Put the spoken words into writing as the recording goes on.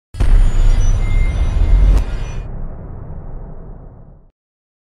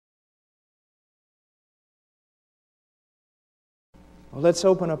Well, let's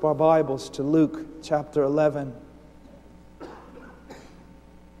open up our Bibles to Luke chapter 11.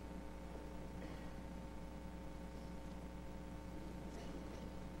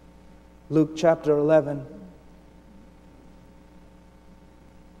 Luke chapter 11,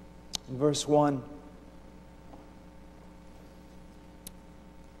 verse 1.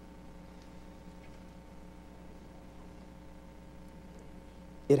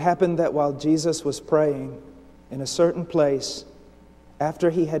 It happened that while Jesus was praying in a certain place,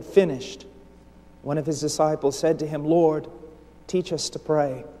 after he had finished, one of his disciples said to him, "Lord, teach us to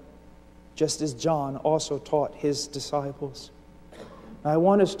pray, just as John also taught his disciples." Now, I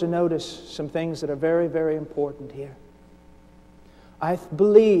want us to notice some things that are very, very important here. I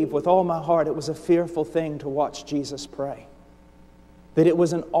believe with all my heart it was a fearful thing to watch Jesus pray. That it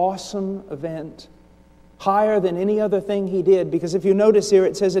was an awesome event, higher than any other thing he did. Because if you notice here,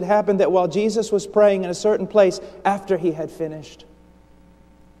 it says it happened that while Jesus was praying in a certain place after he had finished,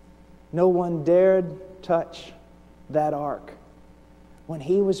 no one dared touch that ark. When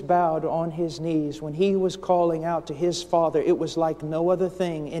he was bowed on his knees, when he was calling out to his Father, it was like no other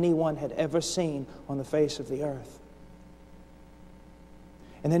thing anyone had ever seen on the face of the earth.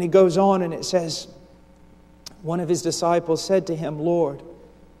 And then he goes on and it says, one of his disciples said to him, "Lord,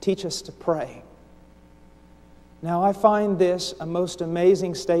 teach us to pray." Now, I find this a most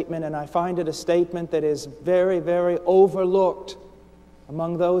amazing statement, and I find it a statement that is very, very overlooked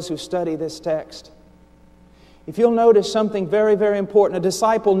among those who study this text. If you'll notice something very, very important, a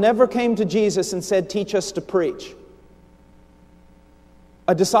disciple never came to Jesus and said, "Teach us to preach."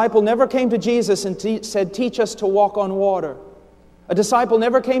 A disciple never came to Jesus and said, "Teach us to walk on water." A disciple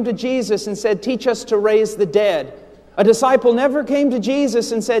never came to Jesus and said, "Teach us to raise the dead." A disciple never came to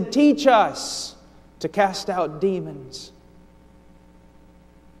Jesus and said, "Teach us to cast out demons."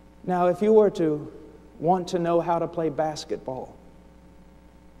 Now, if you were to want to know how to play basketball,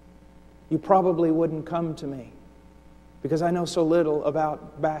 you probably wouldn't come to me because I know so little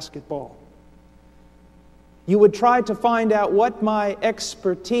about basketball. You would try to find out what my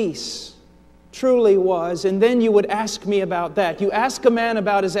expertise truly was, and then you would ask me about that. You ask a man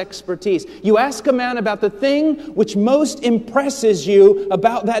about his expertise. You ask a man about the thing which most impresses you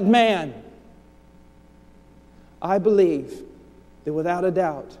about that man. I believe that without a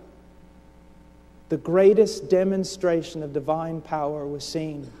doubt, the greatest demonstration of divine power was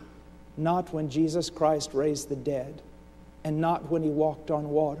seen not when Jesus Christ raised the dead, and not when he walked on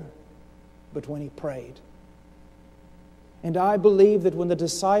water, but when he prayed. And I believe that when the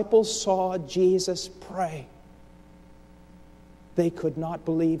disciples saw Jesus pray, they could not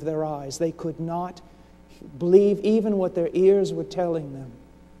believe their eyes. They could not believe even what their ears were telling them.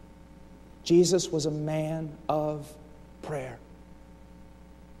 Jesus was a man of prayer.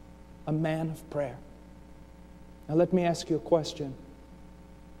 A man of prayer. Now let me ask you a question.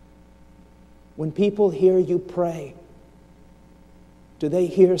 When people hear you pray, do they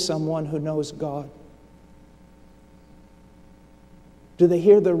hear someone who knows God? Do they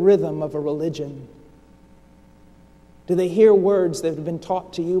hear the rhythm of a religion? Do they hear words that have been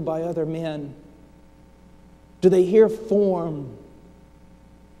taught to you by other men? Do they hear form?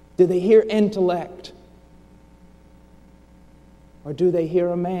 Do they hear intellect? Or do they hear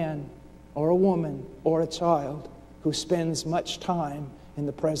a man or a woman or a child who spends much time in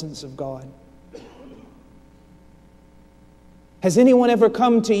the presence of God? Has anyone ever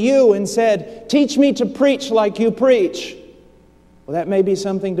come to you and said, "Teach me to preach like you preach"? Well, that may be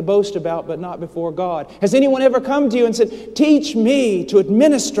something to boast about, but not before God. Has anyone ever come to you and said, "Teach me to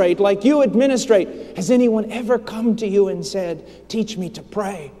administrate like you administrate"? Has anyone ever come to you and said, "Teach me to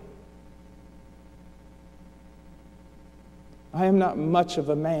pray"? I am not much of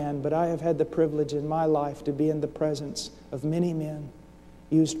a man, but I have had the privilege in my life to be in the presence of many men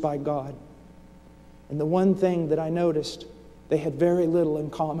used by God. And the one thing that I noticed, they had very little in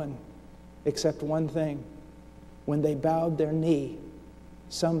common, except one thing. When they bowed their knee,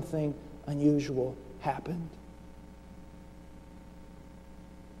 something unusual happened.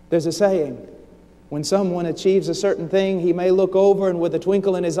 There's a saying, when someone achieves a certain thing, he may look over and with a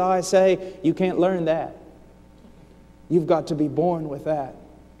twinkle in his eye say, "You can't learn that. You've got to be born with that."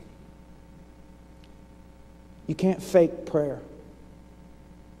 You can't fake prayer.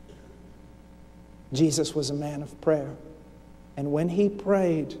 Jesus was a man of prayer. And when he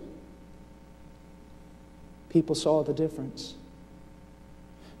prayed, people saw the difference.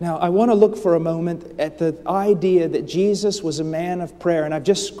 Now, I want to look for a moment at the idea that Jesus was a man of prayer. And I've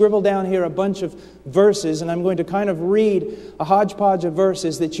just scribbled down here a bunch of verses, and I'm going to kind of read a hodgepodge of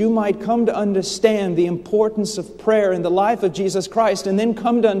verses that you might come to understand the importance of prayer in the life of Jesus Christ, and then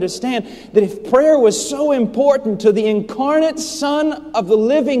come to understand that if prayer was so important to the incarnate Son of the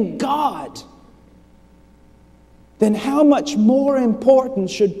living God, then how much more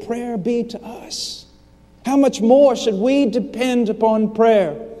important should prayer be to us? How much more should we depend upon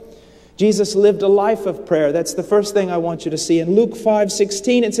prayer? Jesus lived a life of prayer. That's the first thing I want you to see. In Luke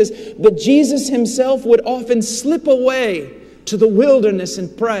 5:16 it says, "But Jesus himself would often slip away to the wilderness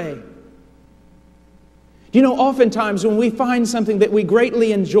and pray." You know, oftentimes when we find something that we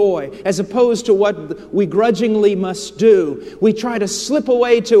greatly enjoy, as opposed to what we grudgingly must do, we try to slip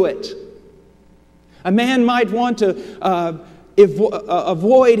away to it. A man might want to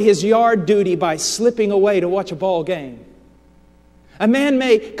avoid his yard duty by slipping away to watch a ball game. A man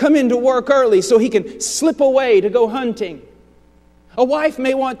may come into work early so he can slip away to go hunting. A wife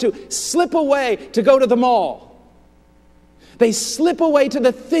may want to slip away to go to the mall. They slip away to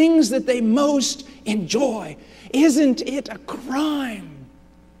the things that they most enjoy. Isn't it a crime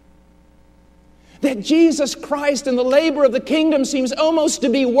that Jesus Christ and the labor of the kingdom seems almost to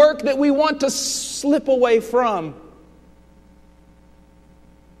be work that we want to slip away from?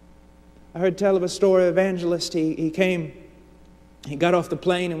 I heard tell of a story of an evangelist. He got off the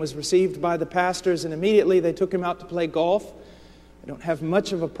plane and was received by the pastors, and immediately they took him out to play golf. I don't have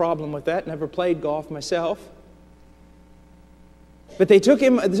much of a problem with that. Never played golf myself. But they took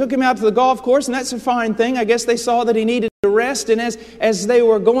him out to the golf course, and that's a fine thing. I guess they saw that he needed to rest, and as they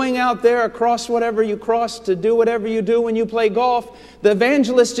were going out there across whatever you cross to do whatever you do when you play golf, the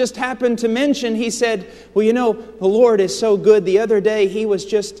evangelist just happened to mention, he said, "Well, you know, the Lord is so good. The other day he was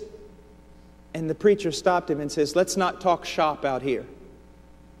just..." And the preacher stopped him and says, "Let's not talk shop out here.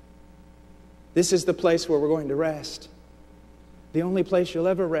 This is the place where we're going to rest. The only place you'll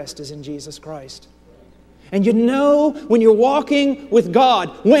ever rest is in Jesus Christ." And you know when you're walking with God,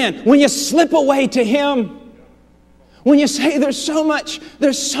 when you slip away to Him, when you say, there's so much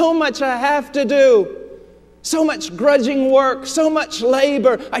I have to do, so much grudging work, so much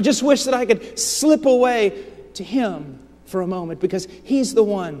labor, I just wish that I could slip away to Him for a moment, because He's the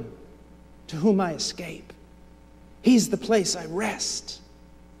one to whom I escape. He's the place I rest.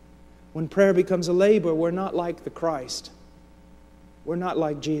 When prayer becomes a labor, we're not like the Christ. We're not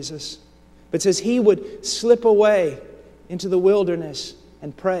like Jesus. But it says He would slip away into the wilderness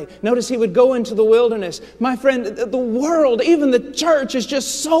and pray. Notice He would go into the wilderness. My friend, the world, even the church, is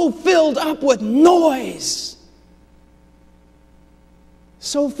just so filled up with noise.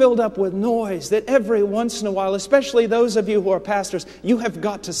 So filled up with noise that every once in a while, especially those of you who are pastors, you have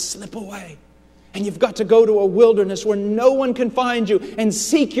got to slip away. And you've got to go to a wilderness where no one can find you and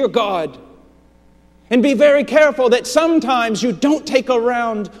seek your God. And be very careful that sometimes you don't take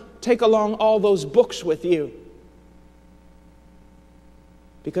along all those books with you.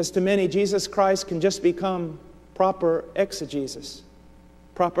 Because to many, Jesus Christ can just become proper exegesis,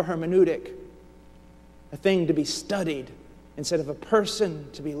 proper hermeneutic, a thing to be studied instead of a person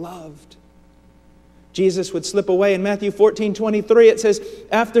to be loved. Jesus would slip away. In Matthew 14:23, it says,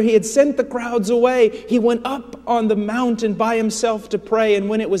 after He had sent the crowds away, He went up on the mountain by Himself to pray, and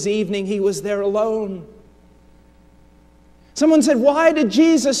when it was evening, He was there alone. Someone said, why did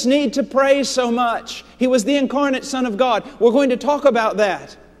Jesus need to pray so much? He was the incarnate Son of God. We're going to talk about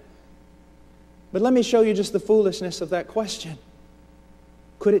that. But let me show you just the foolishness of that question.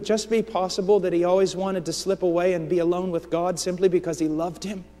 Could it just be possible that He always wanted to slip away and be alone with God simply because He loved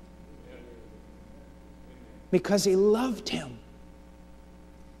Him? Because He loved Him.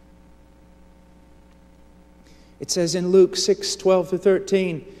 It says in Luke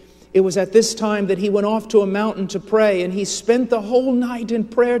 6:12-13, it was at this time that He went off to a mountain to pray, and He spent the whole night in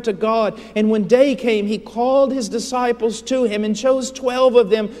prayer to God. And when day came, He called His disciples to Him and chose 12 of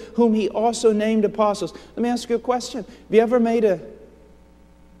them, whom He also named apostles. Let me ask you a question. Have you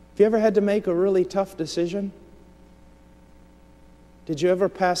ever had to make a really tough decision? Did you ever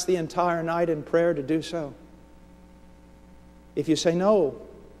pass the entire night in prayer to do so? If you say no,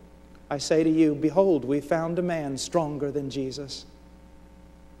 I say to you, behold, we found a man stronger than Jesus.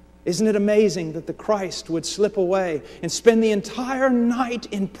 Isn't it amazing that the Christ would slip away and spend the entire night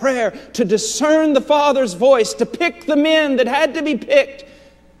in prayer to discern the Father's voice, to pick the men that had to be picked?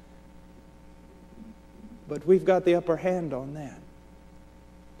 But we've got the upper hand on that.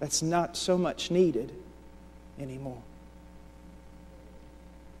 That's not so much needed anymore.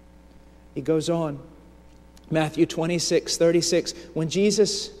 He goes on. Matthew 26:36. When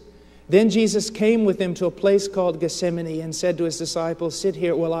Jesus Then Jesus came with them to a place called Gethsemane and said to his disciples, "Sit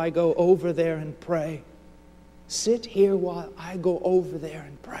here while I go over there and pray." Sit here while I go over there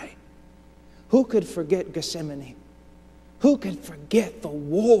and pray. Who could forget Gethsemane? Who could forget the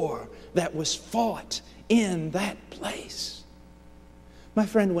war that was fought in that place? My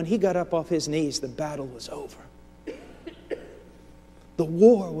friend, when he got up off his knees, the battle was over. The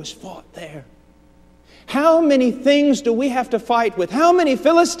war was fought there. How many things do we have to fight with? How many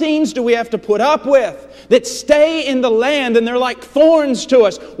Philistines do we have to put up with that stay in the land and they're like thorns to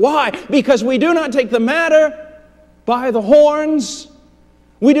us? Why? Because we do not take the matter by the horns.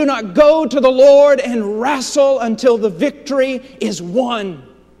 We do not go to the Lord and wrestle until the victory is won.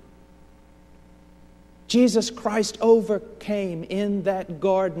 Jesus Christ overcame in that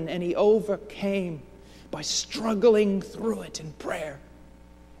garden, and He overcame by struggling through it in prayer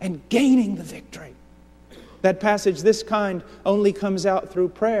and gaining the victory. That passage, this kind, only comes out through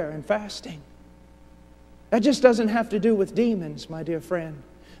prayer and fasting. That just doesn't have to do with demons, my dear friend.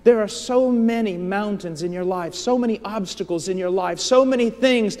 There are so many mountains in your life, so many obstacles in your life, so many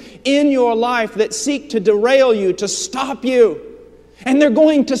things in your life that seek to derail you, to stop you. And they're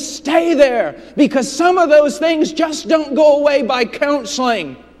going to stay there because some of those things just don't go away by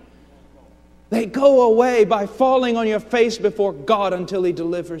counseling. They go away by falling on your face before God until He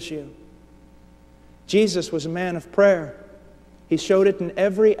delivers you. Jesus was a man of prayer. He showed it in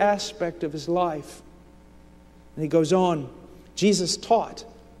every aspect of His life. And He goes on. Jesus taught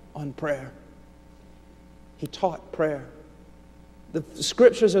on prayer. He taught prayer. The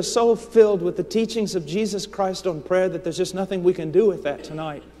Scriptures are so filled with the teachings of Jesus Christ on prayer that there's just nothing we can do with that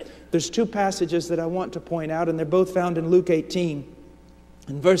tonight. There's two passages that I want to point out, and they're both found in Luke 18.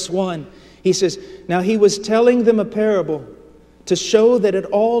 In verse 1, He says, "Now He was telling them a parable to show that at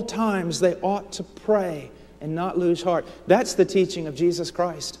all times they ought to pray and not lose heart." That's the teaching of Jesus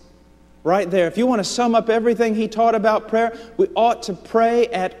Christ. Right there. If you want to sum up everything He taught about prayer, we ought to pray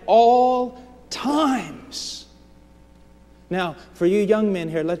at all times. Now, for you young men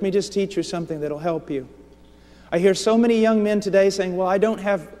here, let me just teach you something that'll help you. I hear so many young men today saying, "Well, I don't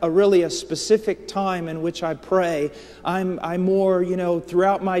have really a specific time in which I pray. I'm more,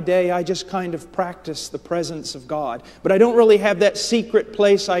 throughout my day, I just kind of practice the presence of God. But I don't really have that secret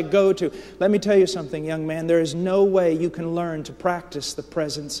place I go to." Let me tell you something, young man. There is no way you can learn to practice the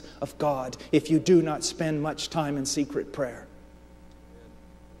presence of God if you do not spend much time in secret prayer.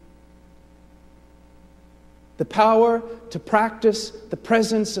 The power to practice the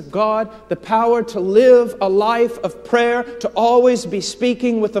presence of God, the power to live a life of prayer, to always be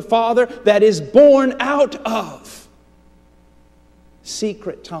speaking with the Father, that is born out of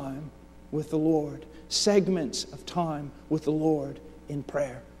secret time with the Lord, segments of time with the Lord in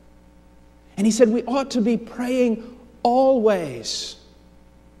prayer. And He said we ought to be praying always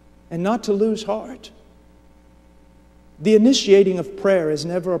and not to lose heart. The initiating of prayer is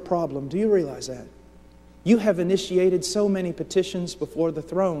never a problem. Do you realize that? You have initiated so many petitions before the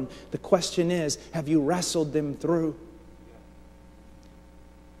throne. The question is, have you wrestled them through?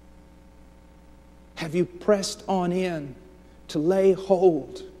 Have you pressed on in to lay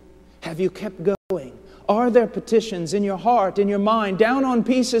hold? Have you kept going? Are there petitions in your heart, in your mind, down on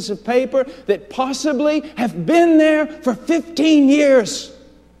pieces of paper that possibly have been there for 15 years?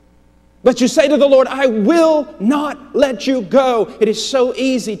 But you say to the Lord, "I will not let you go." It is so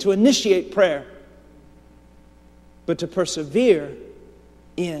easy to initiate prayer, but to persevere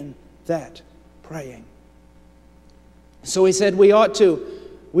in that praying. So He said we ought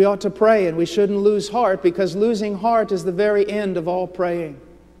to pray, and we shouldn't lose heart, because losing heart is the very end of all praying.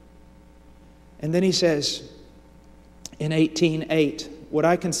 And then He says in 18:8, what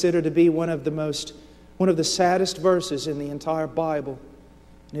I consider to be one of the saddest verses in the entire Bible.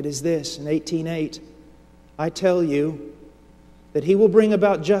 And it is this, in 18:8, "I tell you that He will bring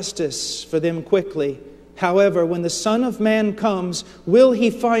about justice for them quickly. However, when the Son of Man comes, will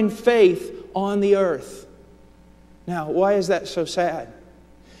He find faith on the earth?" Now, why is that so sad?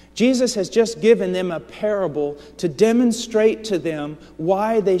 Jesus has just given them a parable to demonstrate to them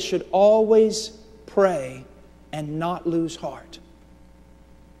why they should always pray and not lose heart.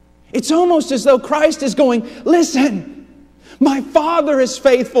 It's almost as though Christ is going, "Listen, my Father is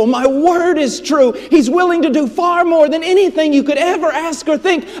faithful. My word is true. He's willing to do far more than anything you could ever ask or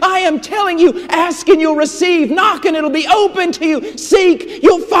think. I am telling you, ask and you'll receive. Knock and it'll be open to you. Seek,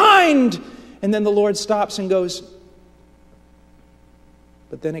 you'll find." And then the Lord stops and goes,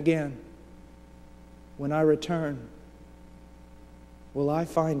 "But then again, when I return, will I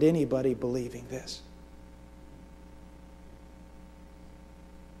find anybody believing this?"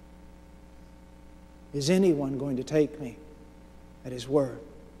 Is anyone going to take me at His word?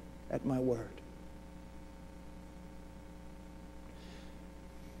 at my word.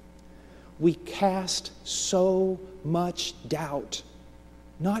 We cast so much doubt,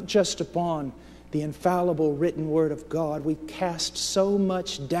 not just upon the infallible written word of God. We cast so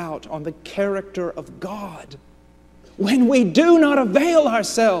much doubt on the character of God when we do not avail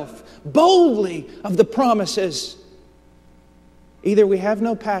ourselves boldly of the promises. Either we have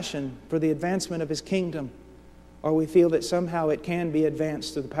no passion for the advancement of His kingdom, or we feel that somehow it can be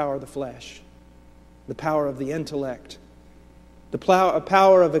advanced through the power of the flesh, the power of the intellect, the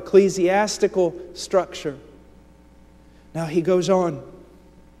power of ecclesiastical structure. Now he goes on.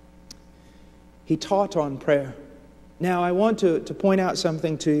 He taught on prayer. Now I want to point out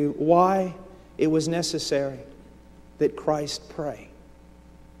something to you, why it was necessary that Christ pray.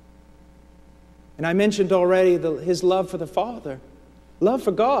 And I mentioned already His love for the Father. Love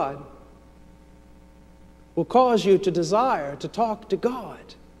for God will cause you to desire to talk to God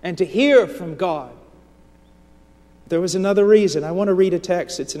and to hear from God. There was another reason. I want to read a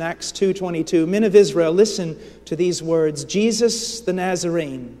text. It's in Acts 2:22. Men of Israel, listen to these words. Jesus the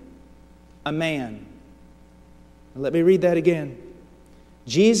Nazarene, a man. Let me read that again.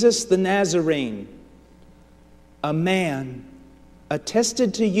 Jesus the Nazarene, a man,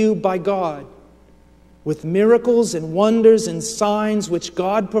 attested to you by God with miracles and wonders and signs which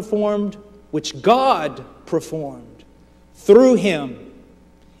God performed through Him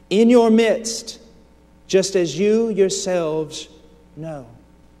in your midst, just as you yourselves know.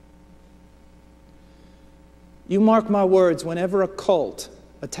 You mark my words, whenever a cult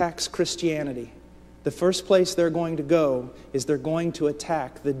attacks Christianity, the first place they're going to go is they're going to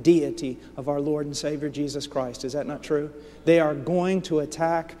attack the deity of our Lord and Savior Jesus Christ. Is that not true? They are going to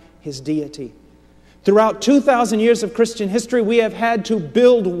attack His deity. Throughout 2,000 years of Christian history, we have had to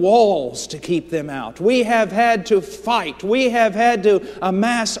build walls to keep them out. We have had to fight. We have had to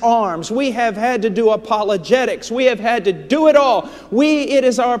amass arms. We have had to do apologetics. We have had to do it all. It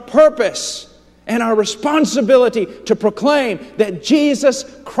is our purpose and our responsibility to proclaim that Jesus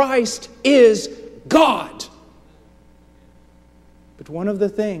Christ is God. But one of the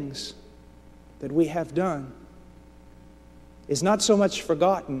things that we have done is not so much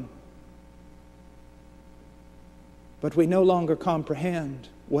forgotten, but we no longer comprehend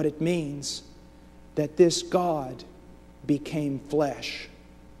what it means that this God became flesh.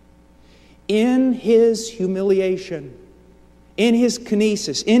 In His humiliation, in His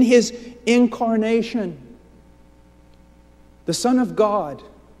kenosis, in His incarnation, the Son of God,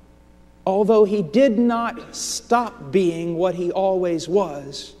 although He did not stop being what He always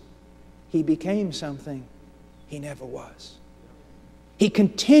was, He became something He never was. He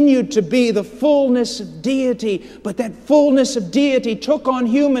continued to be the fullness of deity, but that fullness of deity took on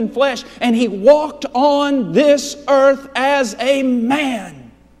human flesh, and He walked on this earth as a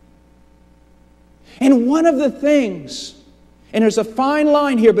man. And one of the things, and there's a fine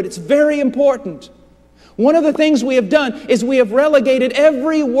line here, but it's very important. One of the things we have done is we have relegated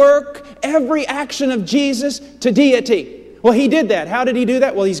every work, every action of Jesus to deity. Well, He did that. How did He do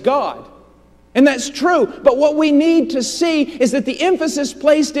that? Well, He's God. And that's true. But what we need to see is that the emphasis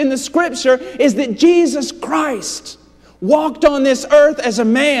placed in the Scripture is that Jesus Christ walked on this earth as a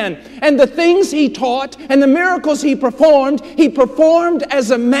man. And the things He taught and the miracles He performed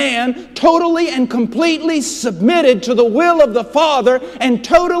as a man, totally and completely submitted to the will of the Father and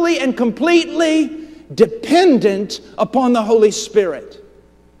totally and completely dependent upon the Holy Spirit.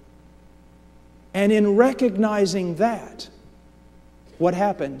 And in recognizing that, what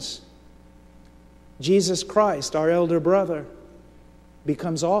happens? Jesus Christ, our elder brother,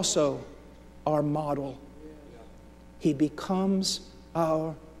 becomes also our model. He becomes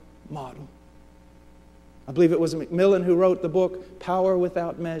our model. I believe it was Macmillan who wrote the book, Power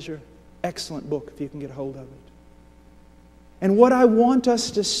Without Measure. Excellent book if you can get a hold of it. And what I want us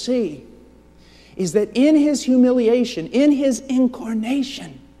to see is that in His humiliation, in His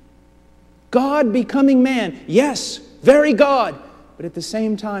incarnation, God becoming man, yes, very God, but at the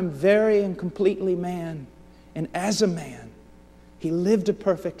same time, very and completely man. And as a man, He lived a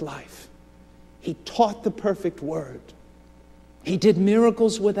perfect life. He taught the perfect word. He did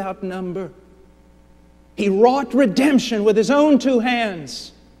miracles without number. He wrought redemption with His own two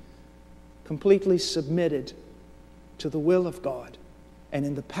hands. Completely submitted to the will of God and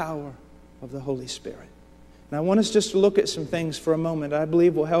in the power of the Holy Spirit. Now I want us just to look at some things for a moment I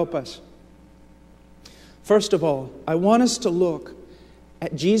believe will help us. First of all, I want us to look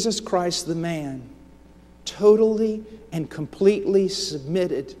at Jesus Christ the man, totally and completely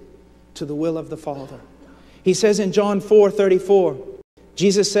submitted to the will of the Father. He says in John 4:34,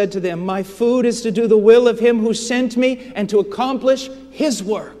 Jesus said to them, "My food is to do the will of Him who sent me and to accomplish His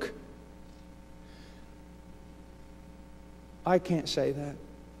work." I can't say that.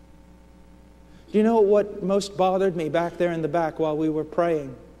 Do you know what most bothered me back there in the back while we were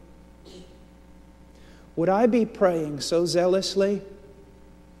praying? Would I be praying so zealously,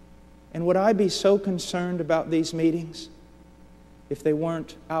 and would I be so concerned about these meetings if they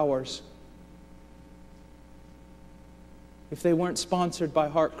weren't ours? If they weren't sponsored by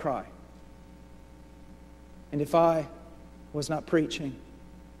HeartCry? And if I was not preaching?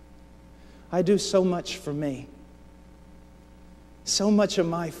 I do so much for me. So much of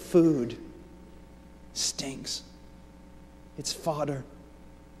my food stinks. It's fodder.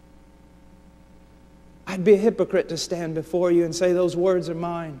 I'd be a hypocrite to stand before you and say those words are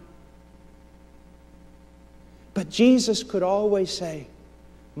mine. But Jesus could always say,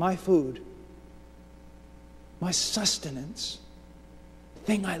 my food, my sustenance, the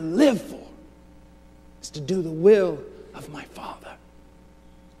thing I live for, is to do the will of my Father.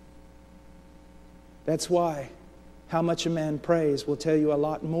 That's why how much a man prays will tell you a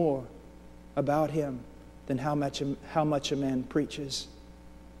lot more about him than how much a man preaches.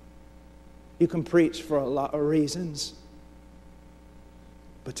 You can preach for a lot of reasons,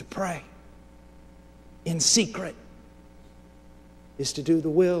 but to pray in secret is to do the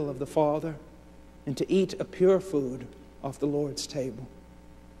will of the Father and to eat a pure food off the Lord's table.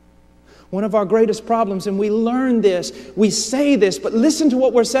 One of our greatest problems, and we learn this, we say this, but listen to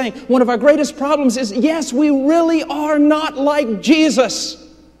what we're saying. One of our greatest problems is, yes, we really are not like Jesus.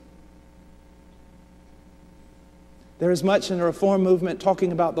 There is much in the Reform movement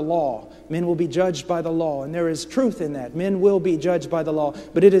talking about the law. Men will be judged by the law, and there is truth in that. Men will be judged by the law,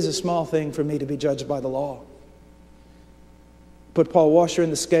 but it is a small thing for me to be judged by the law. Put Paul Washer in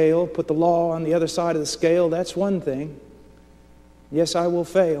the scale, put the law on the other side of the scale, that's one thing. Yes, I will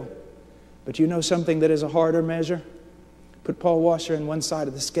fail. But you know something that is a harder measure? Put Paul Washer on one side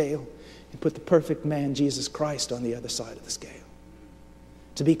of the scale and put the perfect man, Jesus Christ, on the other side of the scale.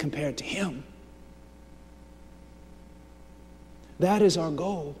 To be compared to Him. That is our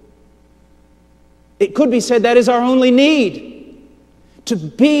goal. It could be said that is our only need. To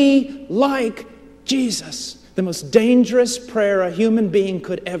be like Jesus. The most dangerous prayer a human being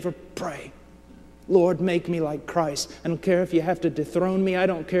could ever pray. Lord, make me like Christ. I don't care if you have to dethrone me. I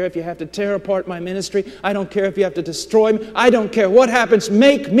don't care if you have to tear apart my ministry. I don't care if you have to destroy me. I don't care what happens.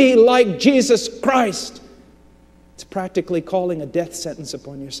 Make me like Jesus Christ. It's practically calling a death sentence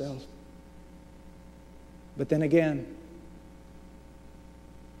upon yourself. But then again,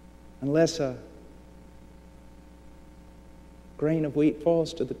 unless a grain of wheat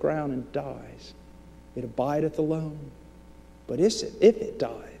falls to the ground and dies, it abideth alone. But if it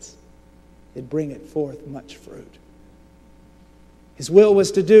dies, it bringeth forth much fruit. His will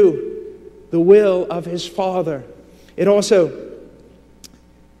was to do the will of His Father. It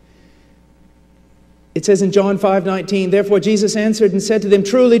says in John 5:19, therefore Jesus answered and said to them,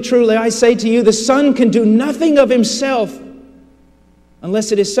 truly, truly, I say to you, the Son can do nothing of Himself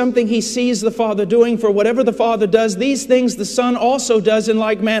unless it is something He sees the Father doing. For whatever the Father does, these things the Son also does in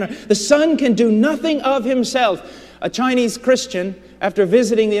like manner. The Son can do nothing of Himself. A Chinese Christian, after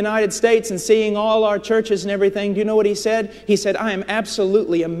visiting the United States and seeing all our churches and everything, do you know what he said? He said, I am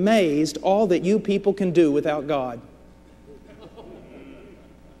absolutely amazed all that you people can do without God.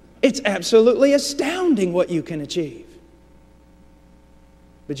 It's absolutely astounding what you can achieve.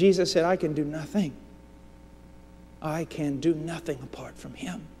 But Jesus said, I can do nothing. I can do nothing apart from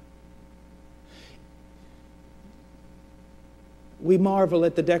Him. We marvel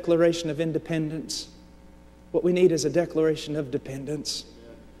at the Declaration of Independence. What we need is a declaration of dependence.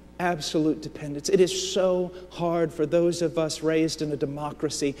 Absolute dependence. It is so hard for those of us raised in a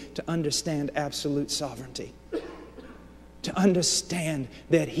democracy to understand absolute sovereignty. To understand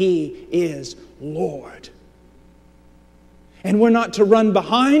that He is Lord. And we're not to run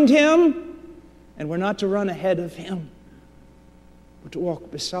behind Him, and we're not to run ahead of Him. We're to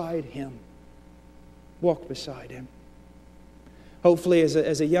walk beside Him. Walk beside Him. Hopefully,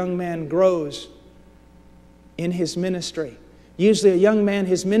 as a young man grows in his ministry, usually a young man,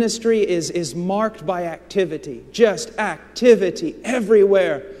 his ministry is marked by activity. Just activity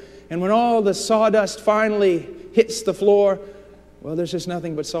everywhere. And when all the sawdust finally hits the floor, well, there's just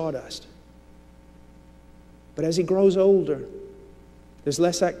nothing but sawdust. But as he grows older, there's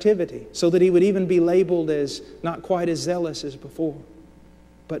less activity, so that he would even be labeled as not quite as zealous as before.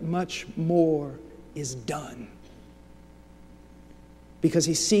 But much more is done. Because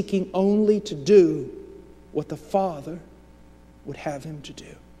he's seeking only to do what the Father would have him to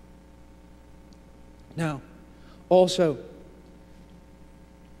do. Now, also,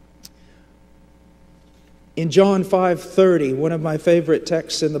 in John 5:30, one of my favorite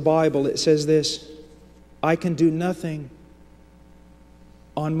texts in the Bible, it says this, I can do nothing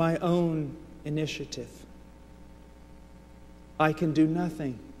on my own initiative. I can do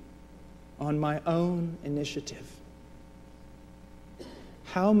nothing on my own initiative.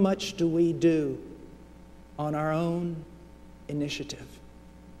 How much do we do on our own initiative?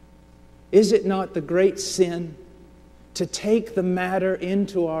 Is it not the great sin to take the matter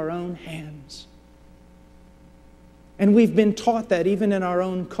into our own hands? And we've been taught that even in our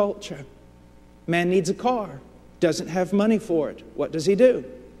own culture. Man needs a car, doesn't have money for it. What does he do?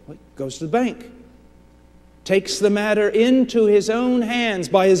 Well, he goes to the bank. Takes the matter into his own hands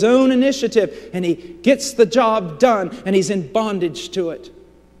by his own initiative, and he gets the job done, and he's in bondage to it.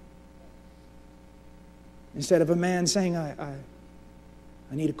 Instead of a man saying, I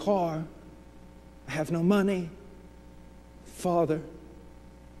need a car, I have no money, Father,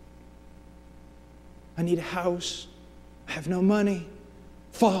 I need a house, I have no money,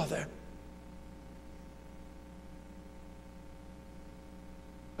 Father,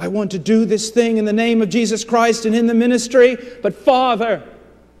 I want to do this thing in the name of Jesus Christ and in the ministry, but Father,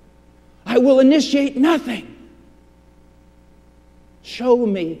 I will initiate nothing. Show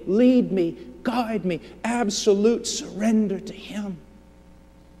me, lead me, guide me. Absolute surrender to Him.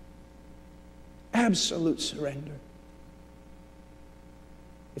 Absolute surrender.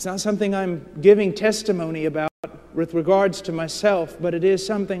 It's not something I'm giving testimony about with regards to myself, but it is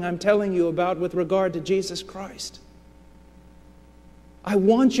something I'm telling you about with regard to Jesus Christ. I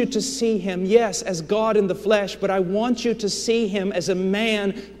want you to see Him, yes, as God in the flesh, but I want you to see Him as a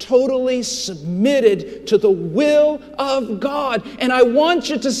man totally submitted to the will of God. And I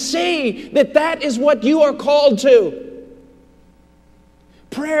want you to see that that is what you are called to.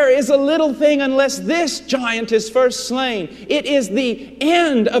 Prayer is a little thing unless this giant is first slain. It is the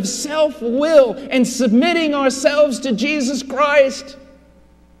end of self-will and submitting ourselves to Jesus Christ.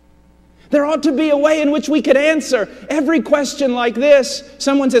 There ought to be a way in which we could answer every question like this.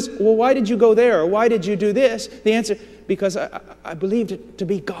 Someone says, well, why did you go there? Or why did you do this? The answer, because I believed it to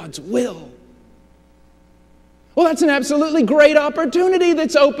be God's will. Well, that's an absolutely great opportunity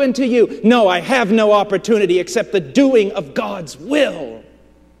that's open to you. No, I have no opportunity except the doing of God's will.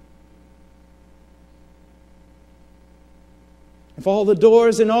 If all the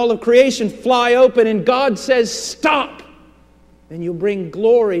doors in all of creation fly open and God says, stop, then you'll bring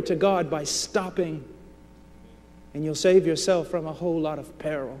glory to God by stopping. And you'll save yourself from a whole lot of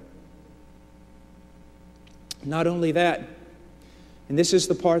peril. Not only that, and this is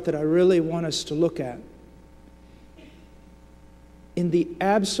the part that I really want us to look at. In the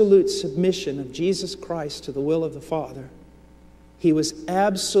absolute submission of Jesus Christ to the will of the Father, He was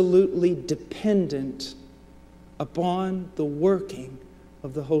absolutely dependent upon the working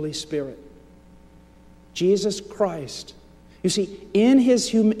of the Holy Spirit. Jesus Christ, you see, in His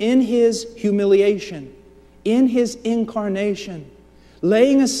humiliation, in His incarnation,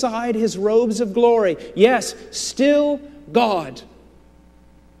 laying aside His robes of glory, yes, still God,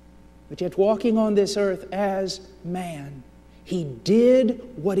 but yet walking on this earth as man, He did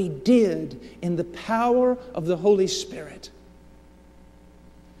what He did in the power of the Holy Spirit.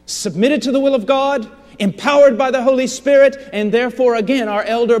 Submitted to the will of God, empowered by the Holy Spirit, and therefore, again, our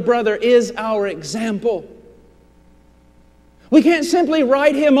elder brother is our example. We can't simply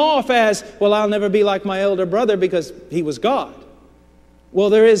write him off as, well, I'll never be like my elder brother because he was God. Well,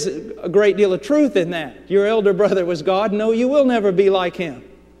 there is a great deal of truth in that. Your elder brother was God. No, you will never be like him.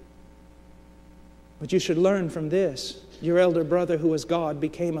 But you should learn from this. Your elder brother who was God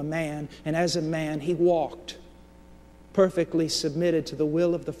became a man, and as a man he walked perfectly submitted to the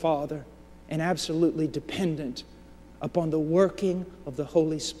will of the Father and absolutely dependent upon the working of the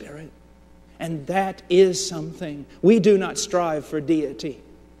Holy Spirit. And that is something. We do not strive for deity,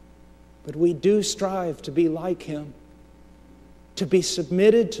 but we do strive to be like Him, to be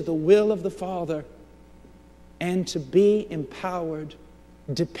submitted to the will of the Father, and to be empowered,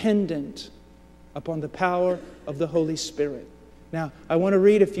 dependent upon the power of the Holy Spirit. Now, I want to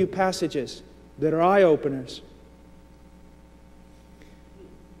read a few passages that are eye-openers.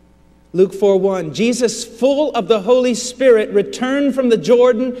 Luke 4:1, Jesus, full of the Holy Spirit, returned from the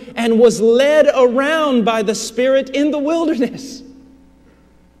Jordan and was led around by the Spirit in the wilderness.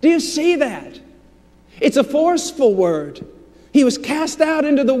 Do you see that? It's a forceful word. He was cast out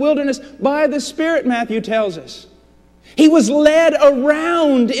into the wilderness by the Spirit, Matthew tells us. He was led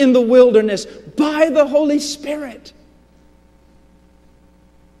around in the wilderness by the Holy Spirit.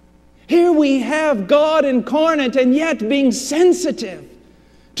 Here we have God incarnate and yet being sensitive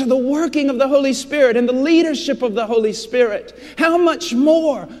to the working of the Holy Spirit and the leadership of the Holy Spirit. How much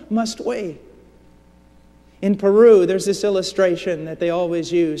more must we? In Peru, there's this illustration that they always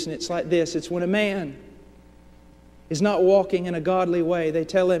use, and it's like this. It's when a man is not walking in a godly way. They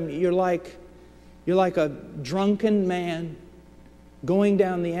tell him, you're like a drunken man going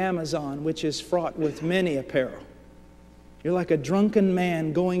down the Amazon, which is fraught with many a peril. You're like a drunken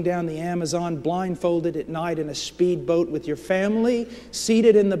man going down the Amazon, blindfolded at night in a speedboat with your family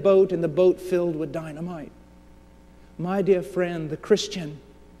seated in the boat and the boat filled with dynamite. My dear friend, the Christian,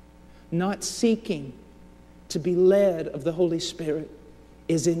 not seeking to be led of the Holy Spirit,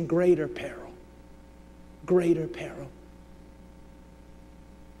 is in greater peril. Greater peril.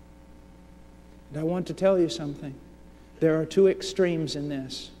 And I want to tell you something. There are two extremes in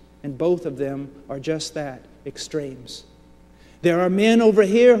this, and both of them are just that, extremes. There are men over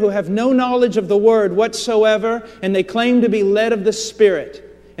here who have no knowledge of the Word whatsoever, and they claim to be led of the Spirit.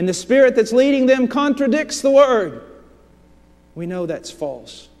 And the Spirit that's leading them contradicts the Word. We know that's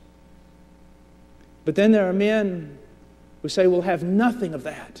false. But then there are men who say we'll have nothing of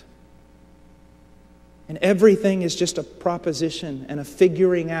that. And everything is just a proposition and a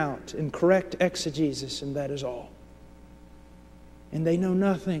figuring out and correct exegesis, and that is all. And they know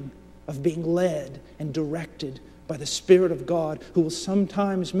nothing of being led and directed by the Spirit of God, who will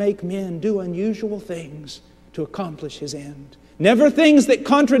sometimes make men do unusual things to accomplish His end. Never things that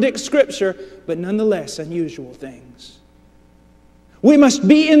contradict Scripture, but nonetheless unusual things. We must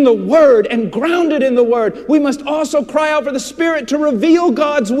be in the Word and grounded in the Word. We must also cry out for the Spirit to reveal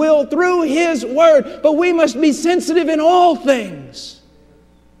God's will through His Word. But we must be sensitive in all things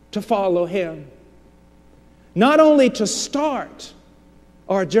to follow Him. Not only to start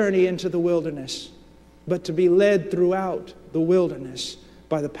our journey into the wilderness, but to be led throughout the wilderness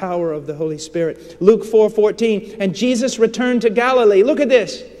by the power of the Holy Spirit. Luke 4:14, and Jesus returned to Galilee. Look at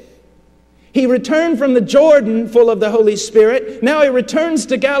this. He returned from the Jordan full of the Holy Spirit. Now He returns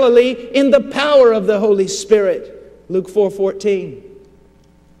to Galilee in the power of the Holy Spirit. Luke 4:14.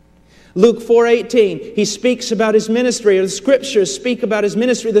 Luke 4:18, He speaks about His ministry, or the Scriptures speak about His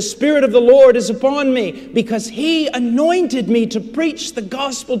ministry. The Spirit of the Lord is upon me, because He anointed me to preach the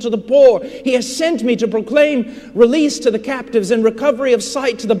gospel to the poor. He has sent me to proclaim release to the captives and recovery of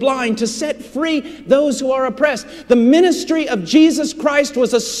sight to the blind, to set free those who are oppressed. The ministry of Jesus Christ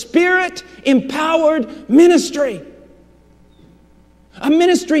was a Spirit-empowered ministry. A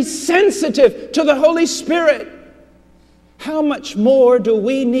ministry sensitive to the Holy Spirit. How much more do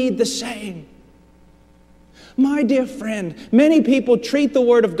we need the same? My dear friend, many people treat the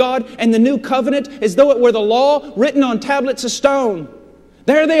Word of God and the New Covenant as though it were the law written on tablets of stone.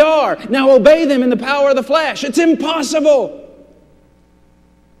 There they are. Now obey them in the power of the flesh. It's impossible.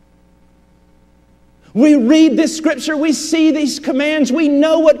 We read this Scripture, we see these commands, we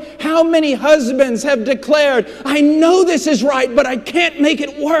know how many husbands have declared, I know this is right, but I can't make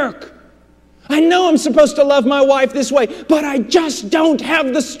it work. I know I'm supposed to love my wife this way, but I just don't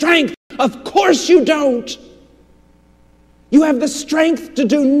have the strength. Of course you don't. You have the strength to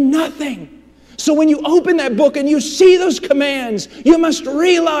do nothing. So when you open that book and you see those commands, you must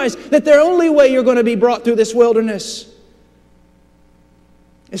realize that the only way you're going to be brought through this wilderness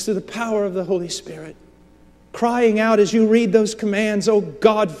is through the power of the Holy Spirit. Crying out as you read those commands, oh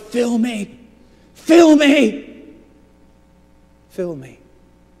God, fill me, fill me, fill me,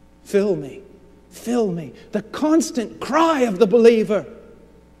 fill me. Fill me. The constant cry of the believer.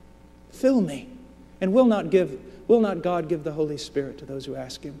 Fill me. And will not God give the Holy Spirit to those who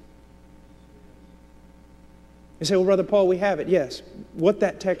ask Him? You say, well, Brother Paul, we have it. Yes. What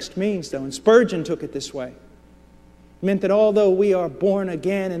that text means, though, and Spurgeon took it this way, it meant that although we are born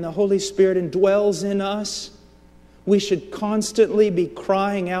again and the Holy Spirit indwells in us, we should constantly be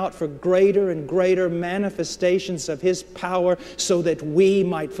crying out for greater and greater manifestations of His power so that we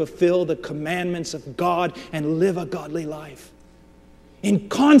might fulfill the commandments of God and live a godly life. In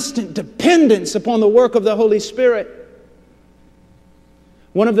constant dependence upon the work of the Holy Spirit.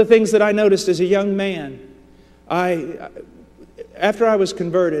 One of the things that I noticed as a young man, after I was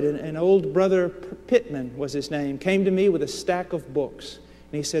converted, an old brother, Pittman was his name, came to me with a stack of books.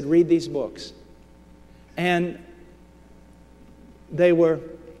 And he said, read these books. And they were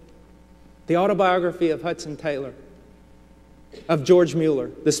the autobiography of Hudson Taylor, of George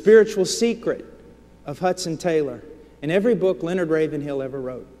Mueller, The Spiritual Secret of Hudson Taylor, and every book Leonard Ravenhill ever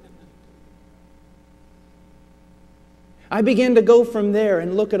wrote. I began to go from there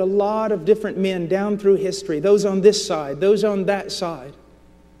and look at a lot of different men down through history, those on this side, those on that side,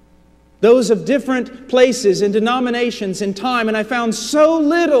 those of different places and denominations in time, and I found so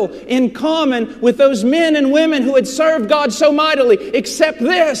little in common with those men and women who had served God so mightily, except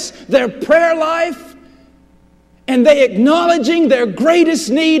this, their prayer life And they acknowledging their greatest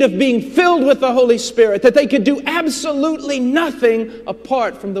need of being filled with the Holy Spirit, that they could do absolutely nothing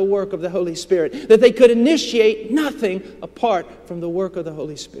apart from the work of the Holy Spirit, that they could initiate nothing apart from the work of the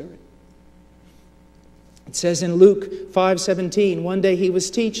Holy Spirit. It says in Luke 5:17, one day he was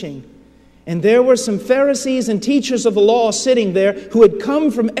teaching, and there were some Pharisees and teachers of the law sitting there who had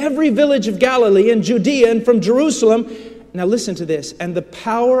come from every village of Galilee and Judea and from Jerusalem. Now listen to this. And the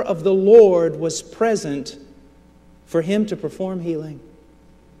power of the Lord was present for him to perform healing.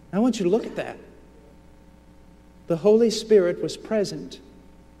 I want you to look at that. The Holy Spirit was present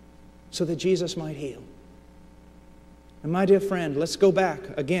so that Jesus might heal. And my dear friend, let's go back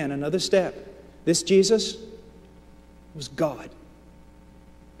again, another step. This Jesus was God.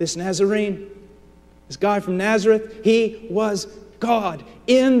 This Nazarene, this guy from Nazareth, he was God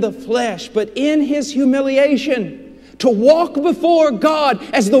in the flesh, but in his humiliation, to walk before God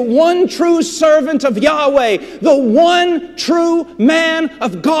as the one true servant of Yahweh, the one true man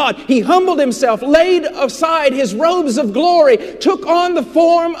of God. He humbled himself, laid aside his robes of glory, took on the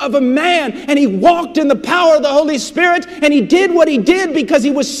form of a man, and he walked in the power of the Holy Spirit, and he did what he did because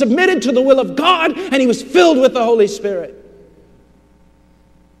he was submitted to the will of God, and he was filled with the Holy Spirit.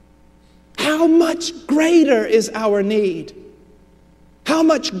 How much greater is our need? How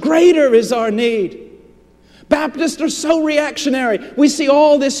much greater is our need? Baptists are so reactionary. We see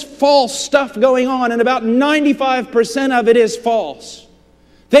all this false stuff going on, and about 95% of it is false.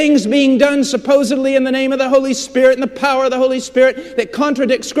 Things being done supposedly in the name of the Holy Spirit and the power of the Holy Spirit that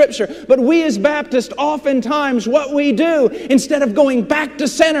contradict Scripture. But we as Baptists, oftentimes what we do, instead of going back to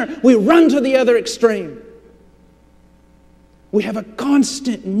center, we run to the other extreme. We have a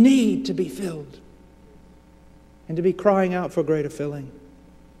constant need to be filled and to be crying out for greater filling.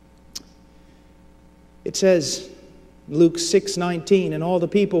 It says, Luke 6:19, and all the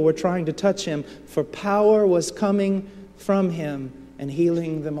people were trying to touch him, for power was coming from him and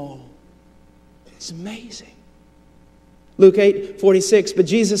healing them all. It's amazing. Luke 8:46, but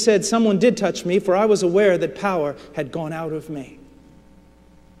Jesus said, someone did touch me, for I was aware that power had gone out of me.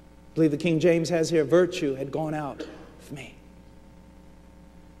 I believe the King James has here, virtue had gone out of me.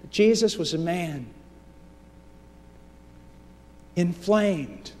 But Jesus was a man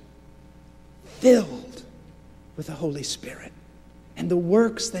inflamed, filled with the Holy Spirit. And the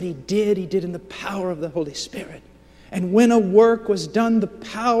works that he did in the power of the Holy Spirit. And when a work was done, the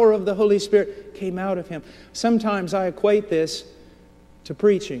power of the Holy Spirit came out of him. Sometimes I equate this to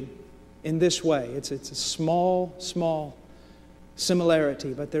preaching in this way. It's a small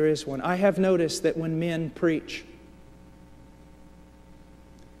similarity, but there is one. I have noticed that when men preach,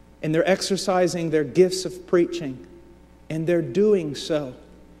 and they're exercising their gifts of preaching, and they're doing so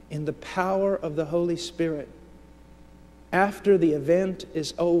in the power of the Holy Spirit, after the event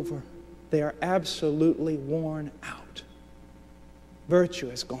is over, they are absolutely worn out. Virtue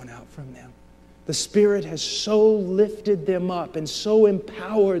has gone out from them. The Spirit has so lifted them up and so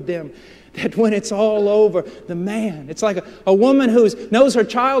empowered them that when it's all over, it's like a woman who knows her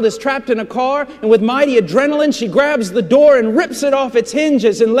child is trapped in a car, and with mighty adrenaline, she grabs the door and rips it off its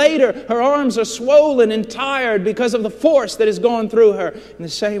hinges, and later her arms are swollen and tired because of the force that has gone through her. In the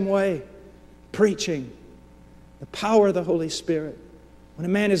same way, preaching, the power of the Holy Spirit, when a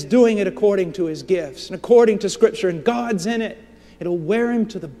man is doing it according to his gifts and according to Scripture, and God's in it, it'll wear him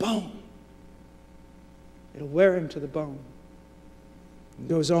to the bone. It'll wear him to the bone. It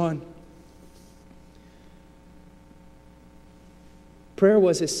goes on. Prayer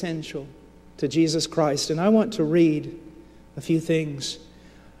was essential to Jesus Christ, and I want to read a few things.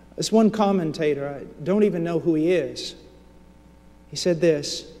 This one commentator, I don't even know who he is. He said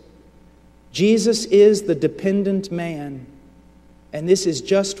this, Jesus is the dependent man, and this is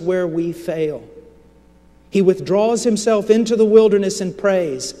just where we fail. He withdraws himself into the wilderness and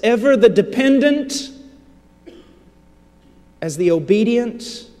prays, ever the dependent as the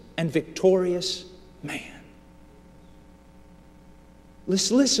obedient and victorious man.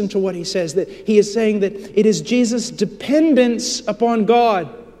 Let's listen to what he says, that he is saying that it is Jesus' dependence upon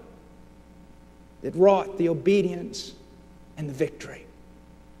God that wrought the obedience and the victory.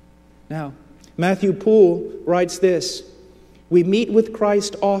 Now, Matthew Poole writes this, we meet with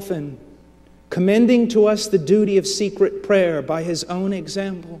Christ often, commending to us the duty of secret prayer by his own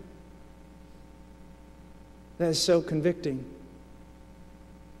example. That is so convicting,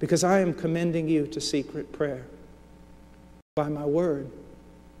 because I am commending you to secret prayer by my word.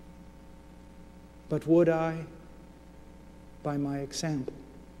 But would I by my example?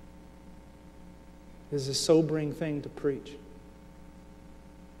 It is a sobering thing to preach.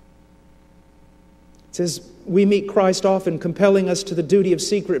 It says, we meet Christ often, compelling us to the duty of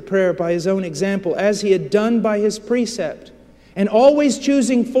secret prayer by His own example, as He had done by His precept, and always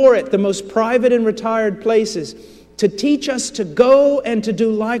choosing for it the most private and retired places, to teach us to go and to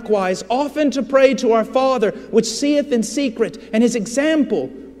do likewise, often to pray to our Father, which seeth in secret, and His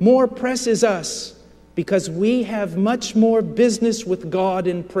example more presses us, because we have much more business with God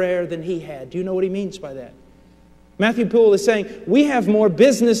in prayer than He had. Do you know what he means by that? Matthew Poole is saying, we have more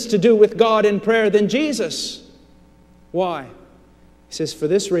business to do with God in prayer than Jesus. Why? He says, for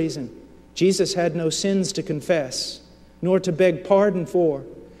this reason, Jesus had no sins to confess, nor to beg pardon for,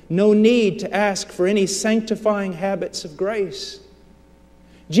 no need to ask for any sanctifying habits of grace.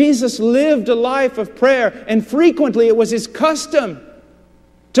 Jesus lived a life of prayer, and frequently it was His custom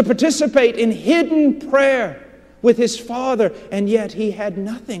to participate in hidden prayer with His Father, and yet He had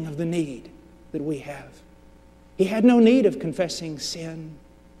nothing of the need that we have. He had no need of confessing sin.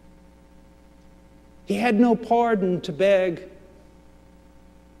 He had no pardon to beg.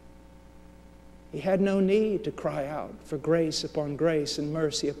 He had no need to cry out for grace upon grace and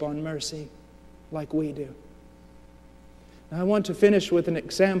mercy upon mercy like we do. Now, I want to finish with an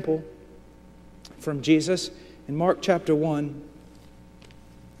example from Jesus in Mark chapter 1.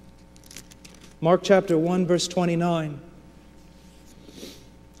 Mark chapter 1, verse 29.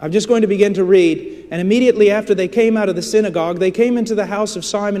 I'm just going to begin to read. And immediately after they came out of the synagogue, they came into the house of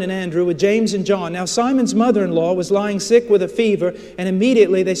Simon and Andrew with James and John. Now Simon's mother-in-law was lying sick with a fever, and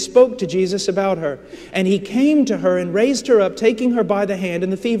immediately they spoke to Jesus about her. And He came to her and raised her up, taking her by the hand,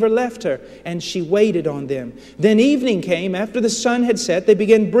 and the fever left her, and she waited on them. Then evening came, after the sun had set, they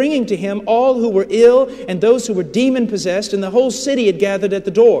began bringing to Him all who were ill and those who were demon-possessed, and the whole city had gathered at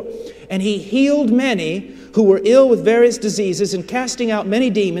the door. And He healed many who were ill with various diseases, and casting out many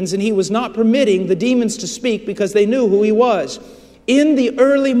demons, and He was not permitting the demons to speak, because they knew who He was. In the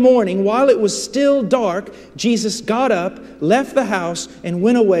early morning, while it was still dark, Jesus got up, left the house, and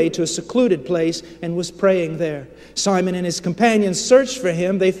went away to a secluded place, and was praying there. Simon and his companions searched for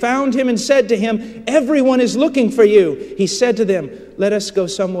Him. They found Him and said to Him, "Everyone is looking for you." He said to them, "Let us go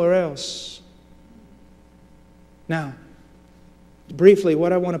somewhere else." Now, briefly,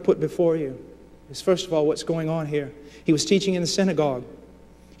 what I want to put before you is, first of all, what's going on here. He was teaching in the synagogue.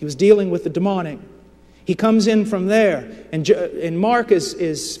 He was dealing with the demonic. He comes in from there. And Mark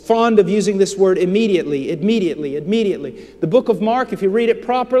is fond of using this word immediately. The book of Mark, if you read it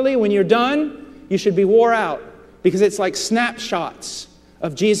properly, when you're done, you should be wore out, because it's like snapshots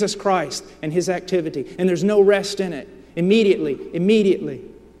of Jesus Christ and His activity. And there's no rest in it. Immediately.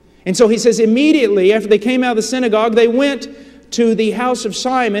 And so he says, immediately after they came out of the synagogue, they went to the house of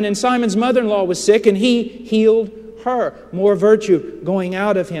Simon, and Simon's mother-in-law was sick, and He healed her. More virtue going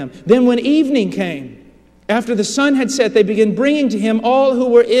out of him. Then when evening came, after the sun had set, they began bringing to Him all who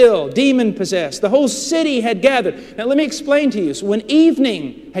were ill, demon-possessed. The whole city had gathered. Now let me explain to you. So when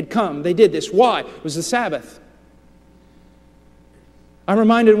evening had come, they did this. Why? It was the Sabbath. I'm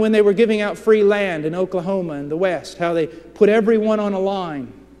reminded when they were giving out free land in Oklahoma and the West, how they put everyone on a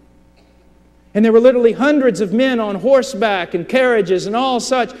line. And there were literally hundreds of men on horseback and carriages and all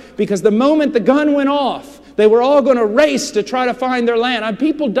such, because the moment the gun went off, they were all going to race to try to find their land. And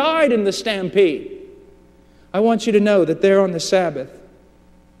people died in the stampede. I want you to know that there on the Sabbath,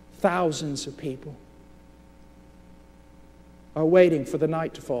 thousands of people are waiting for the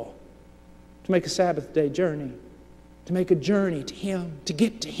night to fall, to make a Sabbath day journey, to make a journey to Him, to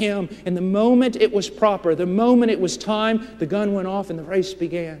get to Him. And the moment it was proper, the moment it was time, the gun went off and the race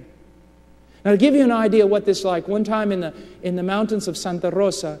began. Now, to give you an idea what this is like, one time in the mountains of Santa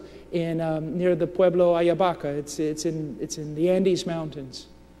Rosa, near the Pueblo Ayabaca, it's in the Andes Mountains,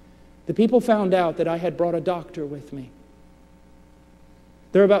 the people found out that I had brought a doctor with me.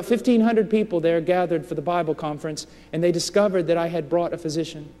 There were about 1,500 people there gathered for the Bible conference, and they discovered that I had brought a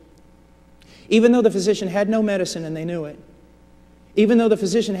physician. Even though the physician had no medicine and they knew it, even though the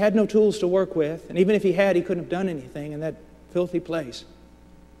physician had no tools to work with, and even if he had, he couldn't have done anything in that filthy place.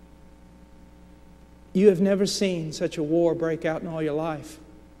 You have never seen such a war break out in all your life.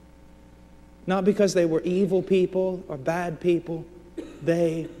 Not because they were evil people or bad people.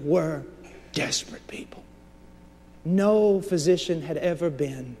 They were desperate people. No physician had ever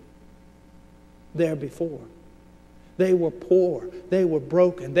been there before. They were poor. They were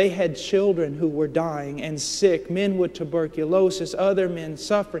broken. They had children who were dying and sick. Men with tuberculosis, other men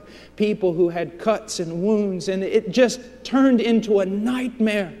suffering, people who had cuts and wounds, and it just turned into a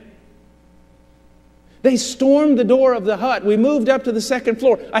nightmare. They stormed the door of the hut. We moved up to the second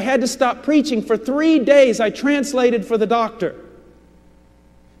floor. I had to stop preaching for 3 days. I translated for the doctor.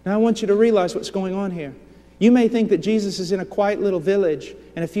 Now I want you to realize what's going on here. You may think that Jesus is in a quiet little village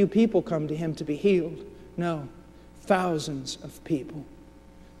and a few people come to Him to be healed. No, thousands of people.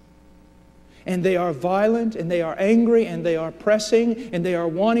 And they are violent, and they are angry, and they are pressing, and they are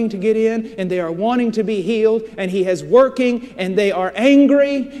wanting to get in, and they are wanting to be healed, and He is working, and they are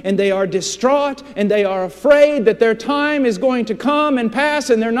angry, and they are distraught, and they are afraid that their time is going to come and pass,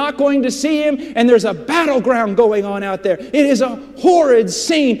 and they're not going to see Him, and there's a battleground going on out there. It is a horrid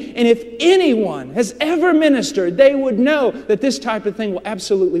scene, and if anyone has ever ministered, they would know that this type of thing will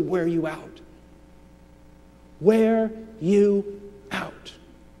absolutely wear you out. Wear you out.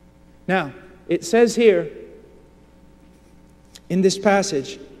 Now, it says here, in this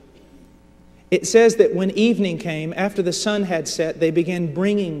passage, it says that when evening came, after the sun had set, they began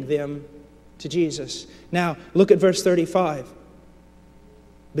bringing them to Jesus. Now, look at verse 35.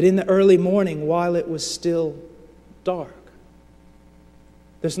 But in the early morning, while it was still dark.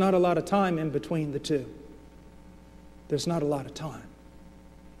 There's not a lot of time in between the two. There's not a lot of time.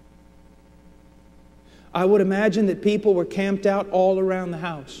 I would imagine that people were camped out all around the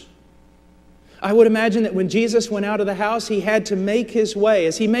house. I would imagine that when Jesus went out of the house, He had to make His way.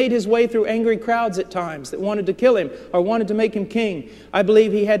 As He made His way through angry crowds at times that wanted to kill Him or wanted to make Him king, I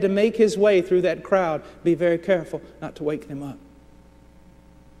believe He had to make His way through that crowd. Be very careful not to wake them up.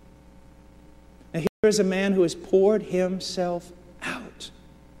 Now here is a man who has poured himself out.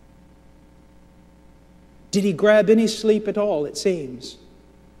 Did He grab any sleep at all, it seems?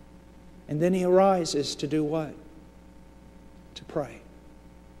 And then He arises to do what? To pray.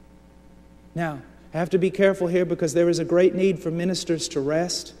 Now, I have to be careful here because there is a great need for ministers to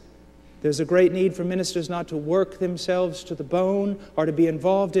rest. There's a great need for ministers not to work themselves to the bone or to be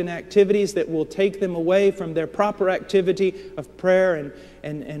involved in activities that will take them away from their proper activity of prayer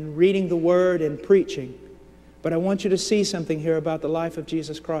and reading the Word and preaching. But I want you to see something here about the life of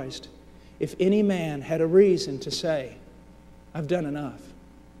Jesus Christ. If any man had a reason to say, I've done enough.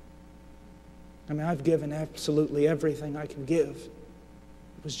 I mean, I've given absolutely everything I can give.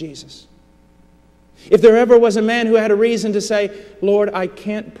 It was Jesus. If there ever was a man who had a reason to say, Lord, I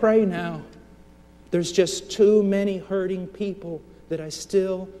can't pray now. There's just too many hurting people that I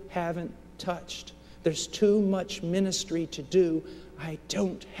still haven't touched. There's too much ministry to do. I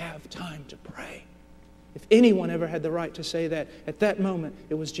don't have time to pray. If anyone ever had the right to say that, at that moment,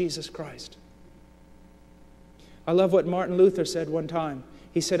 it was Jesus Christ. I love what Martin Luther said one time.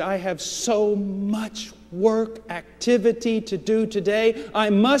 He said, I have so much work, activity to do today. I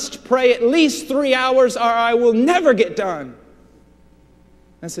must pray at least 3 hours or I will never get done.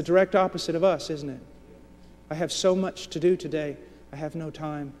 That's the direct opposite of us, isn't it? I have so much to do today. I have no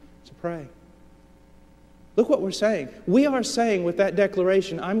time to pray. Look what we're saying. We are saying with that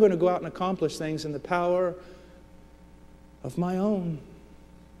declaration, I'm going to go out and accomplish things in the power of my own.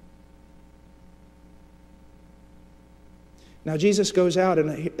 Now Jesus goes out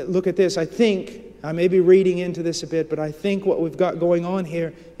and look at this. I may be reading into this a bit, but I think what we've got going on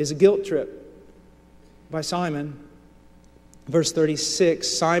here is a guilt trip by Simon. Verse 36,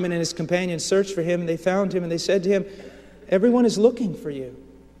 Simon and his companions searched for Him, and they found Him, and they said to Him, everyone is looking for you.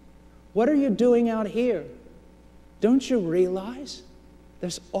 What are you doing out here? Don't you realize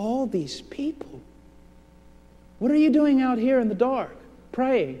there's all these people? What are you doing out here in the dark,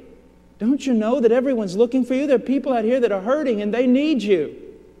 praying? Don't you know that everyone's looking for you? There are people out here that are hurting and they need you.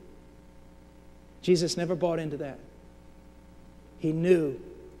 Jesus never bought into that. He knew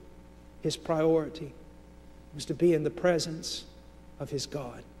His priority was to be in the presence of His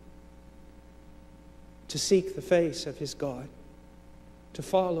God, to seek the face of His God, to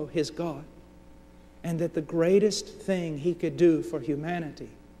follow His God, and that the greatest thing He could do for humanity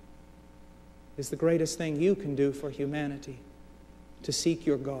is the greatest thing you can do for humanity, to seek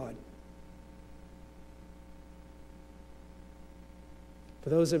your God. For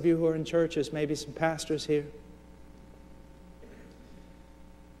those of you who are in churches, maybe some pastors here,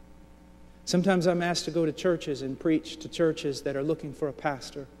 sometimes I'm asked to go to churches and preach to churches that are looking for a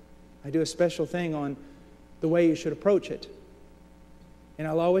pastor. I do a special thing on the way you should approach it. And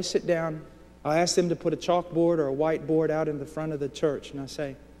I'll always sit down. I ask them to put a chalkboard or a whiteboard out in the front of the church. And I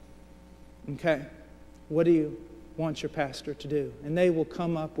say, okay, what do you want your pastor to do? And they will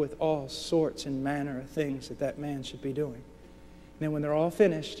come up with all sorts and manner of things that man should be doing. And then when they're all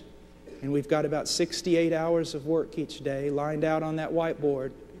finished, and we've got about 68 hours of work each day lined out on that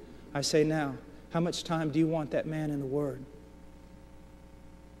whiteboard, I say, now, how much time do you want that man in the Word?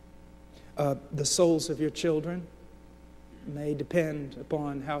 The souls of your children may depend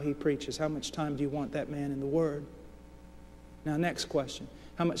upon how he preaches. How much time do you want that man in the Word? Now, next question.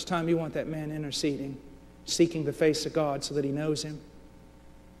 How much time do you want that man interceding, seeking the face of God so that he knows Him?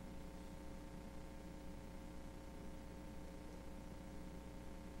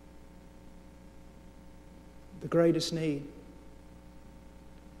 The greatest need.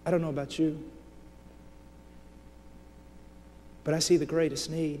 I don't know about you, but I see the greatest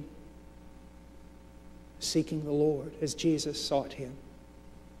need seeking the Lord as Jesus sought Him,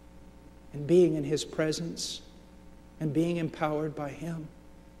 and being in His presence and being empowered by Him.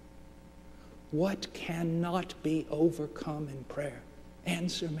 What cannot be overcome in prayer?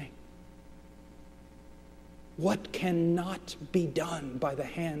 Answer me. What cannot be done by the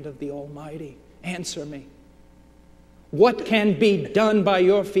hand of the Almighty? Answer me. What can be done by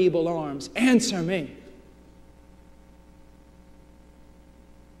your feeble arms? Answer me.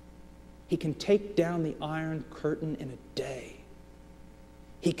 He can take down the iron curtain in a day.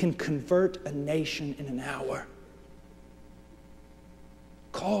 He can convert a nation in an hour.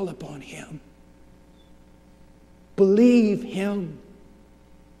 Call upon Him. Believe Him.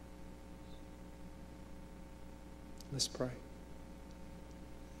 Let's pray.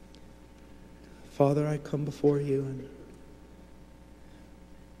 Father, I come before You and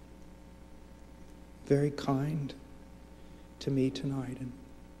very kind to me tonight, and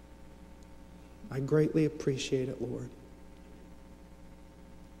I greatly appreciate it, Lord.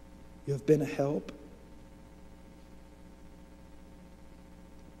 You have been a help,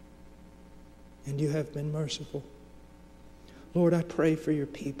 and You have been merciful. Lord, I pray for Your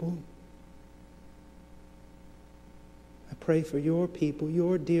people. I pray for Your people,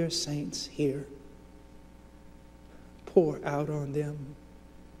 Your dear saints here. Pour out on them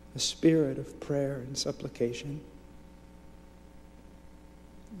a spirit of prayer and supplication.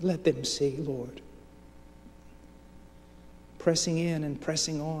 Let them see, Lord, pressing in and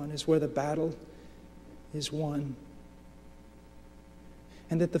pressing on is where the battle is won.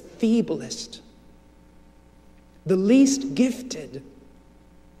 And that the feeblest, the least gifted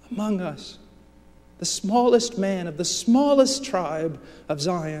among us, the smallest man of the smallest tribe of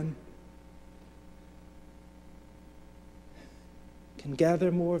Zion, can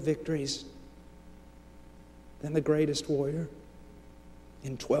gather more victories than the greatest warrior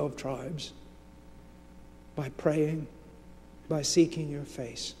in 12 tribes by praying, by seeking Your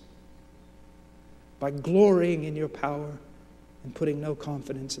face, by glorying in Your power and putting no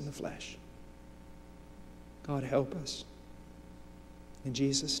confidence in the flesh. God, help us. In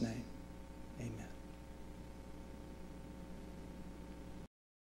Jesus' name.